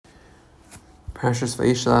Parashas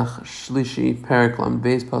וישלח, Shlishi, Perek Lam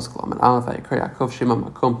Beis Pasuk Lam Aleph Vayikra Yaakov Shema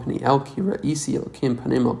Makom Peniel Ki Ra'isi Elokim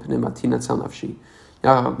Panim El Panim Atina Tzal Nafshi.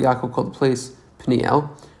 Yaakov called the place Peniel,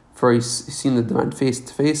 for he's seen the divine face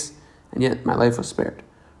to face, and yet my life was spared.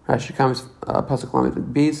 Rashi comments Pasuk Lam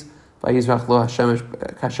Beis Vayizrach Lo Hashemesh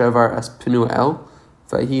Kashavar As Penuel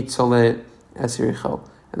Vayi Tzole Es Yericho,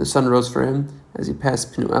 and the sun rose for him as he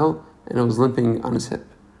passed Penuel, and it was limping on his hip.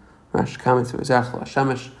 Rashi comments Vayizrach Lo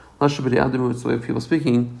Hashemesh. It's the way of people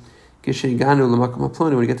speaking. When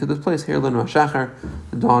we get to this place, the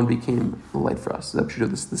dawn became the light for us. That's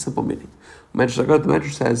the simple meaning. The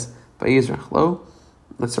Medrash says, for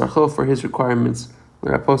his requirements,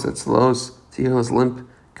 to heal his limp,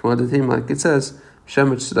 like it says,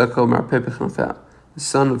 the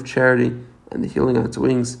sun of charity and the healing on its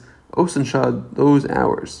wings, those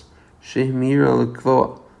hours,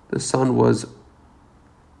 the sun was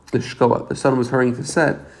hurrying to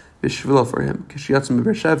set, Bishvilo for him. Kishiyatzim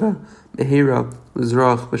Beersheva, Mehira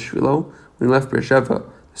Lizrach Bishvilo. When he left Beersheva,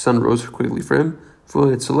 the sun rose quickly for him.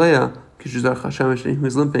 Fulo Yitzaleya, Kishizar Chashemesh, and he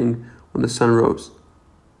was limping when the sun rose.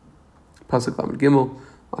 Pasuk Lamed Gimel,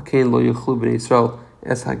 Akein Lo Yuchlu B'nei Yisrael,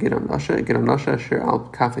 Es HaGedan Nasha, Gedan Nasha, Sher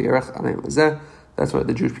Al Kafe Yerech Aleim Lazeh. That's why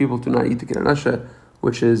the Jewish people do not eat the Gedan Nasha,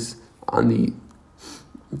 which is on the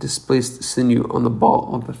displaced sinew on the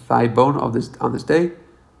ball of the thigh bone of this on this day.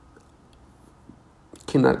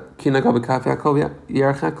 For he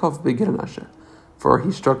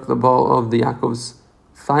struck the ball of the Yaakov's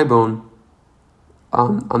thigh bone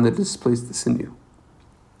on the displaced sinew.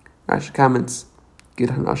 Rashi comments,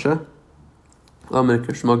 Giranasha.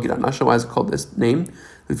 Why is it called this name?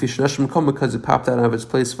 Because it popped out of its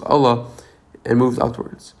place of Allah and moved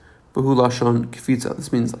outwards.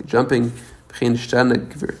 This means like jumping.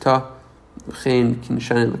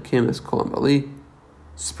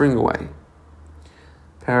 Spring away.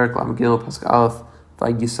 Perek Lam Gimel Pasuk Aleph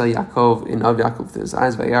Vayisa Yaakov in Av Yaakov with his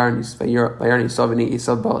eyes Vayar Nisav V'ni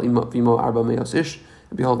Esav Bal Vimo Arba Meos Ish,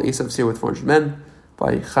 and behold Esav is here with 400 men.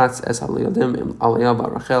 Vayichatz Es Haliyadim Aliyah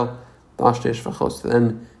Bar Rachel Dashdesh Vachos.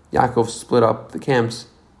 Then Yaakov split up the camps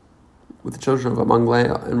with the children of among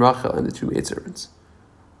Leah and Rachel and the two maidservants.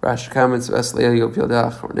 Rashi comments Es Leah Yov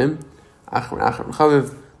Yalda Achronim Achron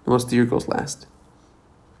Chaviv. The most dear goes last.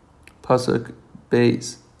 Pasuk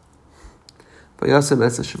Beis. He placed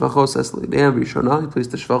the shvachos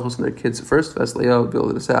and their kids first, and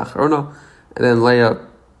then Leah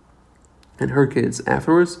and her kids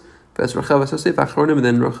afterwards, and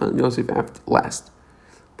then Rachel and Yosef last.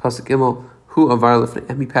 Pasuk Gimel, who avar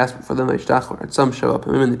lefnei, he passed before them, some show up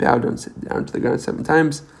and they bowed down to the ground 7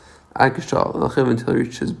 times, until he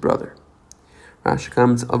reached his brother. Rashi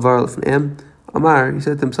comments, avar lefnei, Amar, he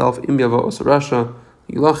said to himself, Im yavo osarasha,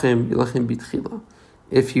 yilachem bitchila.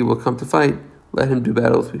 If he will come to fight, let him do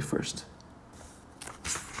battle with me first.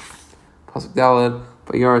 Pasuk Daled,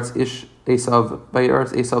 Vayaretz Ish Esav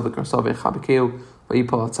v'Karsav v'Chabekeu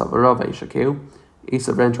v'Yipol Atzavarav v'Yishakeu.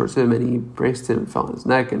 Esav ran towards him and he embraced him and fell on his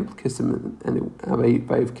neck and kissed him and he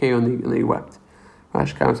wept.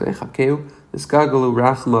 Rashi comments v'Chabekeu Niskagalu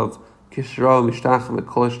Rachmav Kishro Mishtachem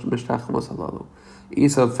v'Kolish Mishtachem Halalu.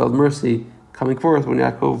 Esav felt mercy coming forth when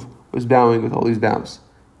Yaakov was bowing with all these bows.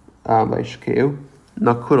 V'Yishakeu.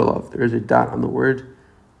 Nakuralov. There is a dot on the word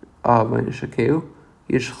Vayishakeu.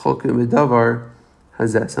 Yish Cholkim Medavar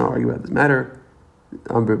has that sound argue about this matter.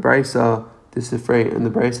 Brisa, this Sifrei, and the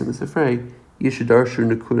Brisa and the Sifrei, Yishidarshu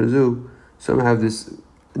Nakurazu. Some have this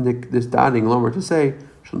dotting lomer to say,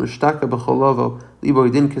 Shalnashtaka B'cholovo, Libo,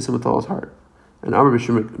 he didn't kiss him with all his heart. And Amr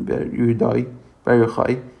B'Shim Yehudai, Bar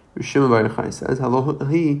Yochai, Rishim Bar Yochai says,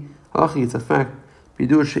 Halachi, it's a fact,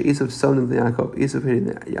 Bidur She'esav summoned the Yaakov, Esav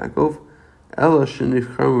hated Yaakov,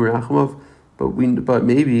 but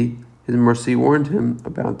maybe his mercy warned him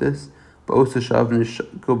about this. And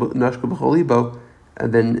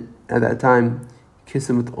then at that time, kiss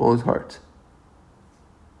him with all his heart.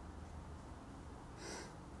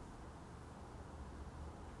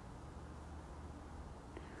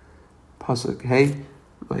 Pasuk Hey,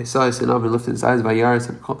 Vayisai Sinav lifted his eyes. Vayar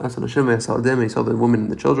said, he saw the woman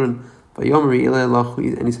and the children. And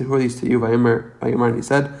he said, who are these to you? Vayimar, and he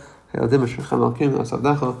said, you are the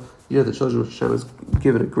children which Hashem has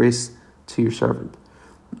given a grace to your servant.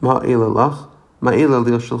 Who are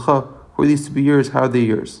these to be yours? How are they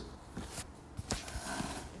yours?